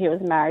know he was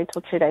married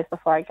till 2 days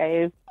before I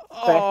gave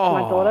birth to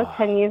my daughter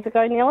 10 years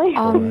ago nearly.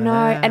 Oh, no.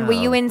 And were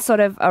you in sort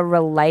of a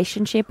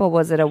relationship or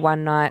was it a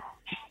one-night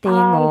thing?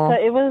 So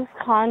it was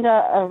kind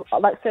of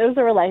it was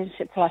a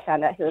relationship till I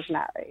found out he was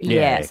married.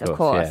 Yes, of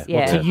course.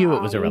 Yeah. Well, to you,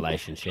 it was a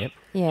relationship.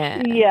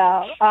 Yeah.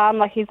 Yeah.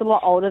 He's a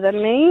lot older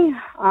than me.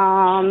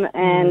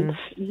 And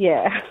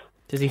yeah.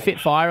 Does he fit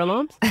fire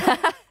alarms?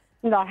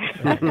 No.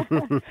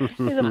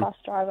 He's a bus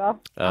driver.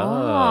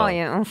 Oh,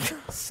 yeah.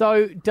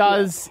 So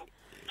does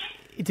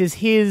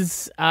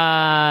his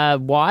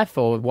wife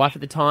or wife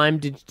at the time,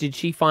 did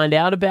she find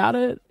out about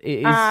it?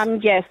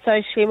 Yes,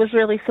 so she was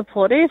really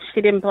supportive.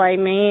 She didn't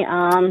blame me.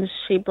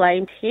 She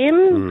blamed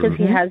him because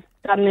he has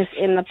done this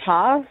in the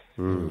past.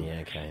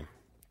 Yeah, okay.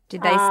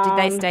 Did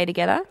they stay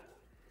together?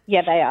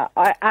 Yeah, they are.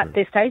 At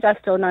this stage, I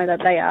still know that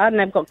they are, and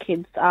they've got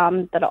kids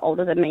that are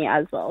older than me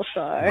as well.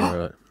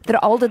 So that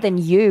are older than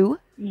you?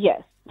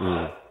 Yes.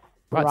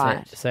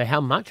 Right. So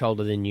how much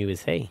older than you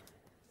is he?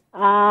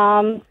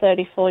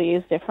 34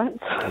 years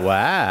difference.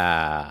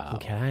 Wow.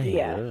 Okay.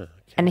 Yeah.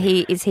 And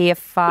is he a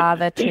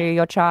father to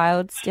your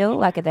child still?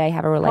 Like, do they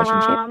have a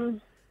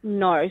relationship?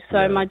 No.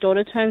 So my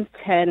daughter turns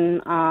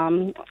 10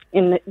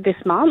 in this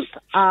month.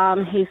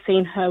 He's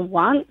seen her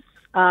once.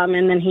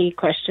 And then he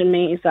questioned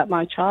me, is that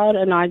my child?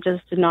 And I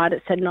just denied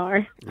it, said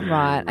no.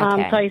 Right,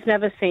 okay. So he's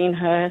never seen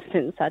her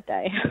since that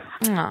day.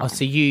 Oh,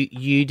 so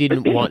you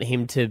didn't want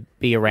him to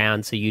be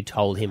around, so you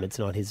told him it's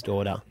not his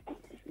daughter.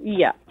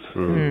 Yeah.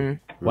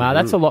 Wow,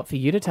 that's a lot for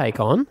you to take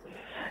on.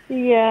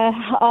 Yeah.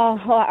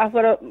 I've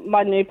got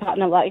my new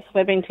partner,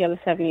 we've been together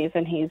 7 years,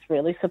 and he's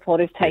really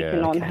supportive,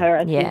 taking on her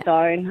as his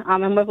own.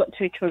 And we've got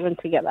 2 children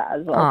together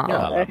as well.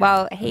 Oh.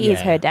 Well, he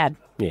is her dad.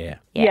 Yeah.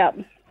 Yeah.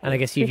 And I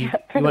guess you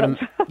want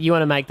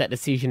to make that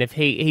decision if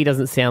he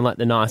doesn't sound like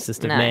the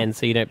nicest of men,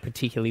 so you don't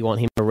particularly want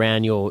him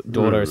around your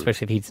daughter,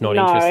 especially if he's not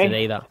interested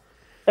either.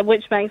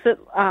 Which makes it,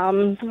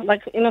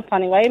 in a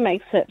funny way,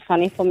 makes it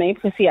funny for me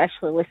because he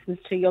actually listens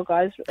to your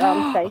guys'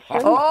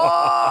 station.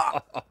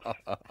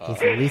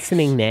 He's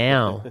listening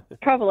now.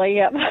 Probably,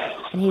 yep.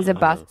 And he's a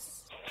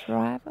bus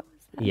driver?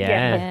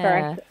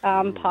 Yeah. That's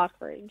correct. Park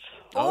Ridge.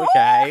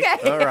 Okay.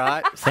 All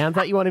right. Sounds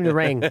like you want him to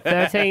ring.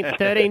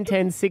 13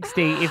 10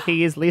 60 if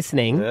he is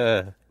listening.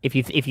 If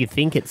you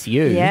think it's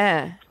you.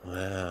 Yeah.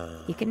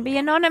 Wow. You can be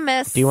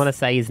anonymous. Do you want to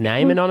say his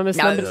name, anonymous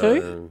number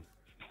 2?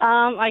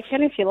 I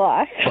can if you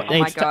like.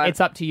 my God. It's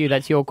up to you.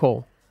 That's your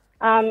call.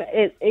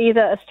 It's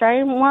either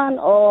Australian one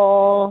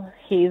or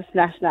his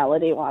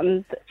nationality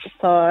one.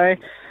 So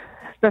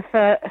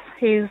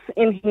he's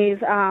in his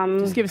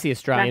just give us the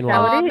Australian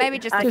nationality. one. Maybe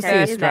just Just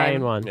the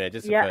Australian one. Yeah,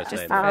 just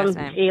the first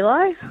name.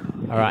 Eli.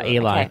 All right,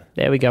 Eli. Okay.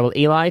 There we go. Well,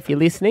 Eli, if you're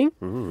listening,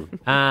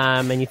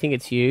 and you think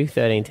it's you,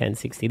 13 10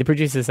 60. The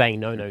producer's saying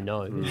no.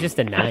 It's just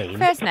a name.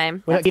 First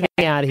name. We're not That's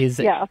giving out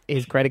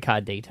his credit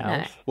card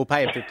details. No. We'll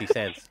pay him 50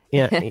 cents.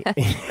 Yeah.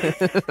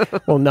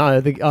 Well, no.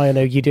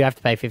 No, you do have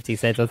to pay 50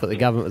 cents. I thought the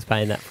government was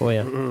paying that for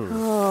you.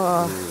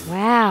 Oh,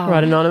 wow.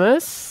 Right,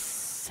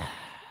 anonymous.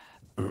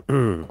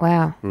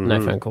 Wow.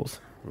 No phone calls.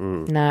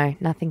 No,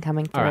 nothing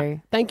coming through. All right.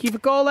 Thank you for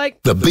calling.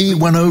 The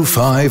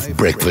B105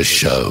 Breakfast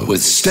Show with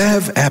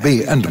Stav,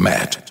 Abby and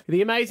Matt.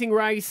 The Amazing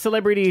Race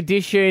Celebrity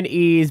Edition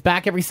is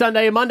back every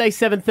Sunday and Monday,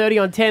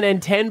 7:30 on 10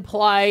 and 10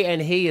 Play,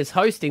 and he is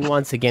hosting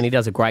once again. He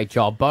does a great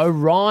job. Beau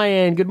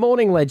Ryan, good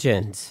morning,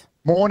 legend.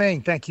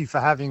 Morning. Thank you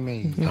for having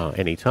me. Oh,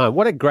 anytime.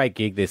 What a great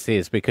gig this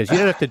is because you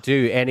don't have to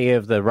do any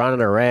of the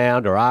running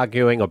around or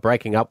arguing or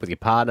breaking up with your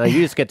partner.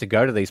 You just get to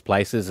go to these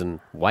places and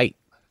wait.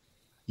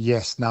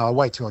 Yes. No, I'll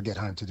wait till I get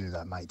home to do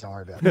that, mate. Don't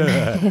worry about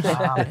it.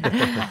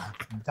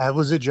 That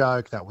was a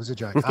joke. I was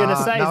going to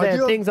say, is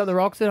there things on the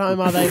rocks at home,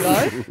 are they,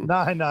 though?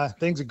 No.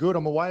 Things are good.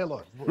 I'm away a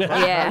lot. Yeah.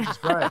 Marriage is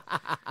great.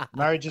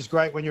 Marriage is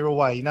great when you're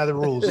away. You know the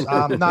rules.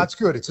 No, it's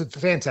good. It's a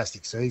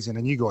fantastic season,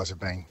 and you guys have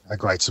been a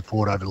great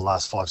support over the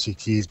last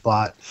 5-6 years,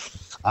 but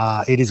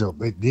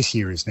this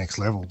year is next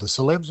level. The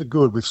celebs are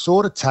good. We've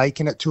sort of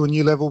taken it to a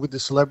new level with the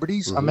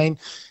celebrities. Mm-hmm. I mean,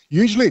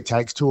 usually it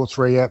takes 2 or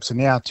 3 eps, and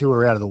now 2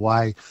 are out of the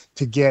way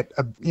to get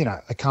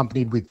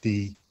accompanied with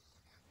the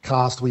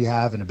cast we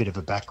have and a bit of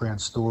a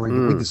background story.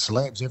 With the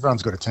celebs,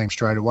 everyone's got a team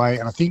straight away.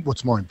 And I think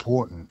what's more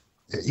important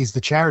is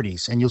the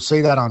charities, and you'll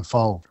see that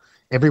unfold.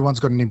 Everyone's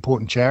got an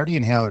important charity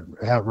and how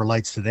it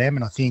relates to them.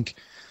 And I think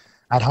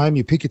at home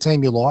you pick a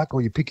team you like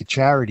or you pick a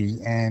charity,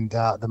 and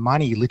the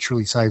money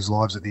literally saves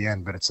lives at the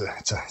end. But it's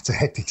a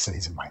hectic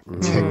season, mate.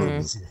 It's hectic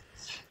this year.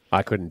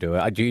 I couldn't do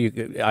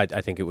it.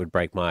 I think it would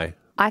break my...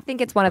 I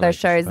think it's one of those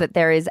shows that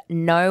there is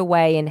no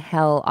way in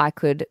hell I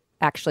could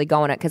actually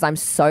go on it because I'm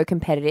so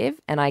competitive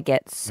and I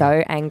get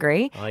so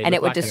angry and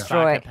it would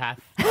destroy... At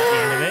the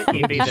end of it,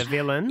 you'd be the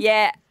villain.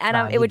 Yeah,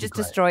 and it would just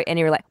destroy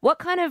any What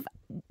kind of...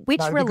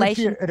 Which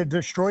relation... It'd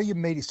destroy your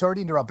media... Sorry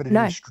to interrupt, but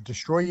it'd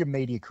destroy your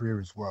media career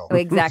as well.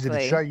 Exactly.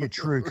 It'd show your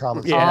true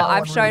colours. Yeah.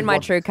 I've shown my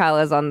true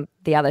colours on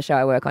the other show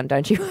I work on,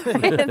 don't you?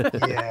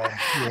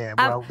 Yeah.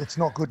 Well, it's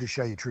not good to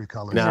show your true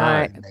colours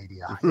in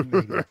media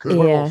because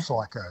we're all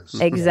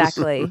psychos.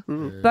 Exactly.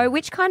 Beau,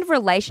 which kind of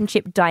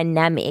relationship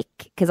dynamic,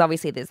 because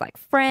obviously there's like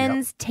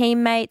friends,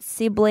 teammates,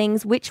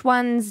 siblings, which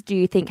ones do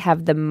you think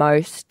have the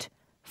most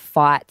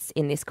fights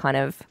in this kind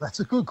of... That's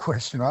a good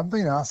question. I've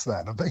been asked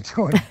that.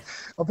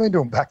 I've been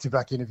doing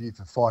back-to-back interviews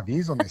for 5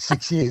 years on this,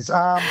 6 years.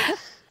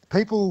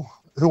 People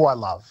who I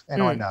love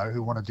and I know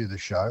who want to do the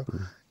show,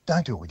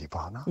 don't do it with your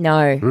partner.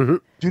 No.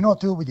 Do not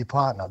do it with your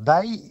partner.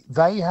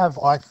 They have,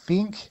 I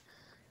think,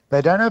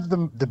 they don't have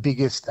the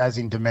biggest, as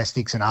in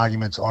domestics and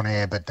arguments on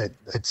air, but the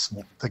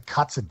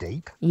cuts are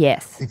deep.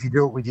 Yes. If you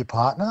do it with your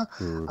partner.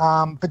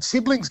 But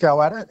siblings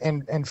go at it,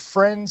 and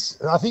friends,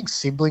 I think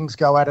siblings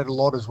go at it a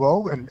lot as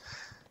well. And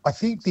I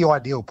think the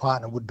ideal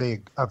partner would be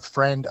a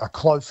friend, a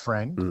close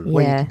friend,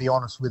 where you can be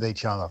honest with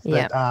each other.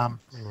 Yeah. But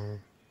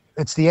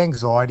it's the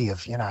anxiety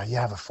of, you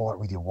have a fight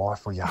with your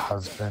wife or your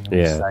husband and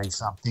you say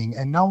something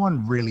and no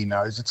one really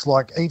knows. It's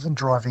like even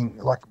driving,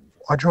 like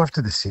I drive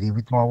to the city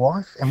with my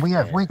wife and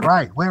we're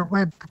great.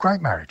 We're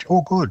great marriage,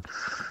 all good.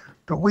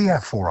 But we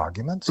have 4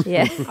 arguments.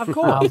 Yeah, of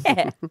course.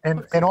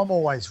 And I'm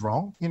always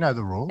wrong. You know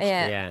the rules.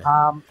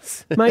 Yeah.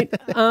 Mate,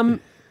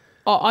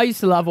 I used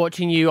to love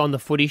watching you on the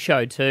Footy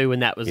Show too when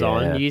that was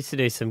on. You used to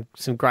do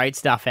some great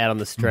stuff out on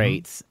the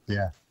streets.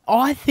 Yeah.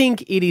 I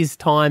think it is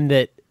time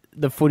that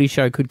the Footy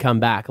Show could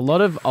come back. A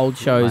lot of old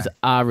shows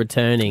are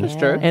returning. That's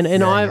true.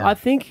 And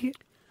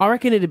I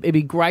reckon it'd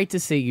be great to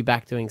see you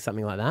back doing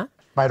something like that.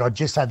 Mate, I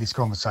just had this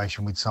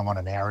conversation with someone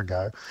an hour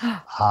ago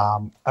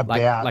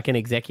about... Like an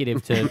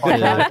executive to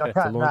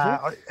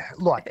launch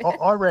it?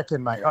 I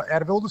reckon, mate,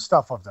 out of all the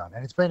stuff I've done,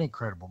 and it's been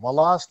incredible, the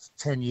last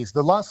 3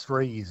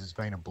 years has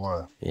been a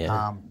blur.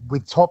 Yeah.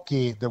 With Top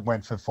Gear that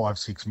went for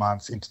 5-6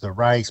 months into the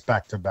race,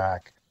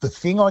 back-to-back, the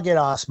thing I get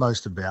asked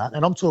most about,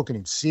 and I'm talking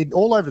in Sydney,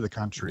 all over the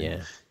country,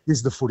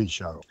 is the Footy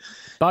Show.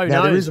 Beau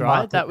knows,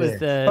 right? That was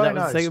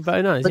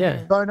Beau knows,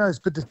 yeah. Beau knows,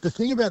 but the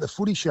thing about the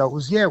Footy Show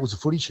was, it was a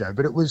footy show,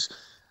 but it was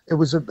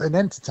an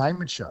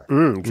entertainment show.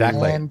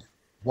 Exactly. And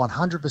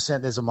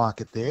 100% there's a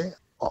market there.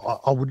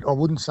 I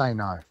wouldn't say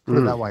no. Put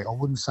it that way. I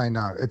wouldn't say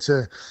no.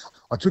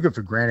 I took it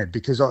for granted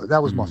because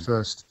that was my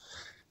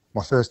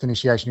first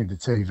initiation into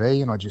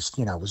TV, and I just,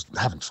 was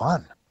having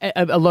fun.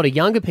 A lot of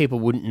younger people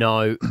wouldn't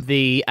know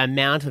the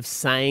amount of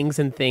sayings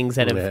and things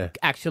that have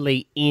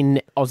actually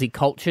in Aussie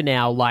culture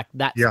now, like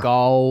that's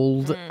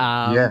gold,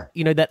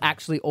 that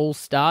actually all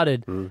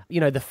started,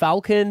 the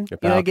Falcon,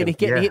 getting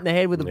hit in the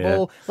head with a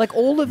ball. Like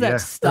all of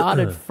that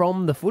started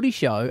from the Footy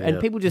Show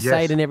and people just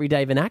say it in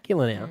everyday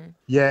vernacular now.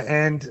 Yeah,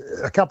 and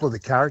a couple of the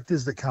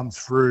characters that come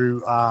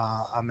through,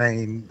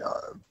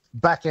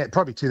 back at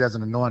probably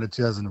 2009 to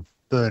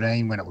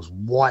 2013 when it was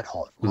white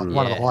hot, like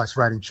one of the highest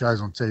rated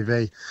shows on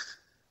TV.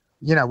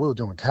 We were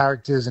doing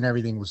characters and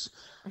everything was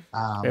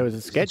it was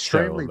a sketch show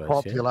extremely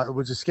popular. It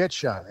was a sketch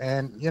show.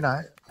 And,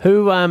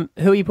 Who are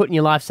you putting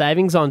your life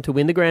savings on to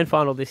win the grand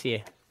final this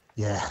year?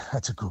 Yeah,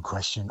 that's a good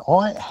question.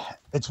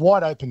 It's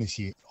wide open this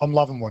year. I'm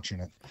loving watching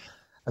it.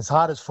 As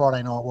hard as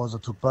Friday night was, I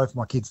took both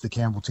my kids to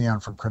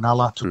Campbelltown from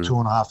Cronulla, took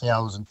 2.5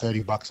 hours and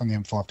 $30 on the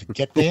M5 to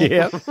get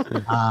there,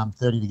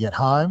 30 to get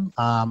home.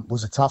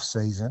 Was a tough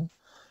season.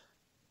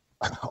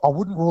 I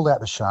wouldn't rule out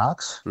the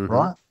Sharks,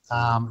 right?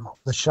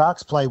 The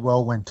Sharks play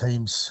well when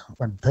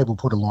people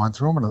put a line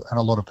through them, and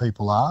a lot of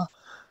people are.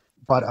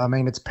 But,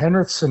 it's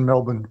Penrith's and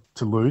Melbourne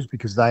to lose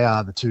because they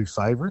are the 2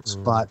 favourites,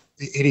 but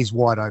it is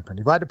wide open.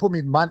 If I had to put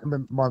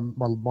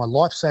my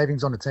life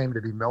savings on a team,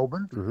 it'd be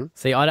Melbourne.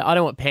 See, I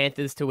don't want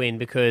Panthers to win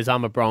because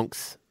I'm a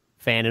Bronx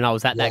fan and I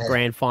was at that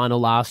grand final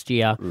last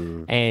year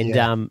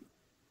and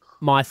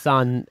my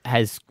son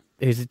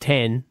who's a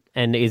 10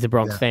 and is a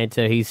Bronx fan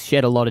too. He's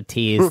shed a lot of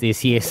tears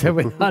this year, so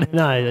I don't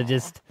know.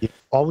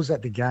 I was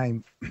at the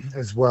game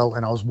as well,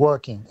 and I was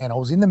working, and I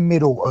was in the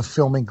middle of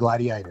filming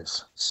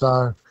Gladiators,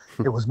 so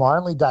it was my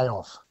only day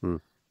off.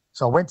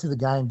 So I went to the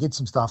game, did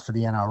some stuff for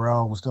the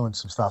NRL, was doing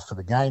some stuff for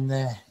the game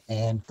there,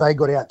 and they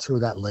got out to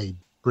that lead,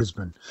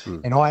 Brisbane,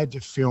 and I had to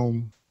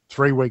film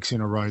 3 weeks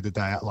in a row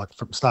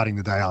from starting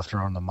the day after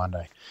on the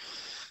Monday.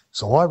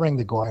 So I rang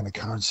the guy in the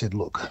car and said,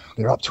 "Look,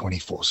 they're up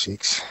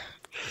 24-6.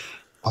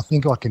 I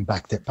think I can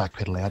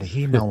backpedal out of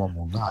here. No one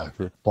will know."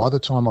 By the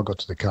time I got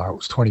to the car, it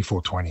was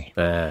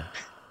 24-20.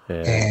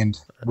 and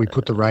we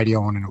put the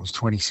radio on and it was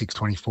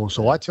 26-24.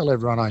 So I tell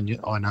everyone I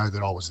know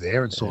that I was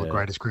there and saw the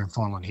greatest grand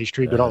final in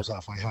history, but I was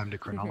halfway home to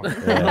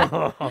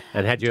Cronulla.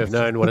 And had you have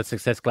known what a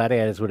success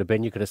Gladiators would have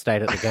been, you could have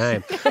stayed at the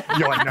game.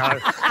 Yeah, I know.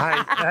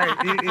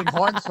 Hey, in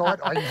hindsight,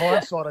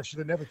 I should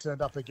have never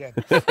turned up again.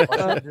 I should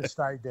have just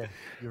stayed there.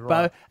 You're right.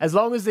 But as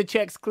long as the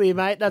check's clear,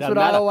 mate, that's what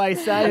I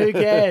always say. Who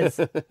cares?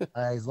 Hey,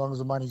 as long as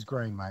the money's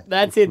green, mate.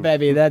 That's it,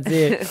 baby. That's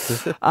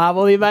it.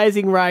 Well, the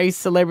Amazing Race,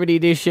 Celebrity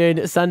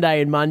Edition,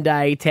 Sunday and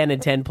Monday, 10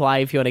 and 10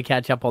 play if you want to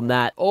catch up on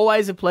that.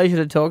 Always a pleasure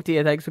to talk to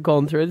you. Thanks for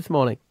calling through this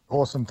morning.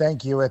 Awesome,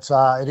 thank you. It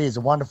is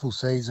a wonderful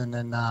season,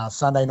 and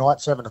Sunday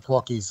night, 7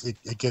 o'clock,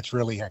 it gets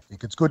really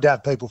hectic. It's good to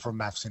have people from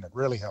maths in it.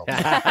 Really helps.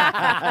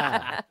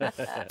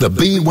 The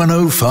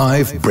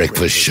B105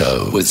 Breakfast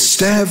Show with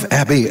Stav,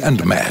 Abby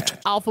and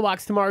Matt. Alpha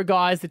Bucks tomorrow,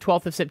 guys, the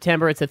 12th of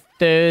September. It's a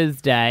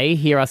Thursday.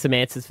 Here are some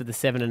answers for the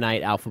 7 and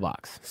 8 Alpha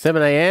Bucks.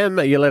 7 a.m,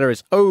 your letter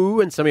is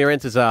O, and some of your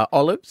answers are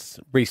olives,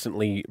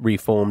 recently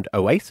reformed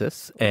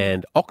Oasis,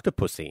 and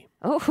Octopussy.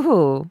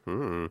 Oh.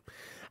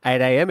 8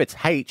 a.m, it's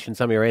H, and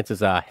some of your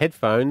answers are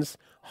headphones,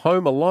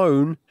 Home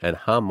Alone, and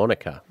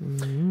harmonica.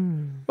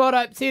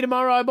 Righto, see you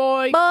tomorrow,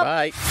 boy.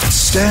 Bye.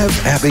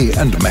 Stav, Abby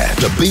and Matt.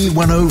 The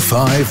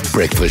B105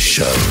 Breakfast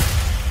Show.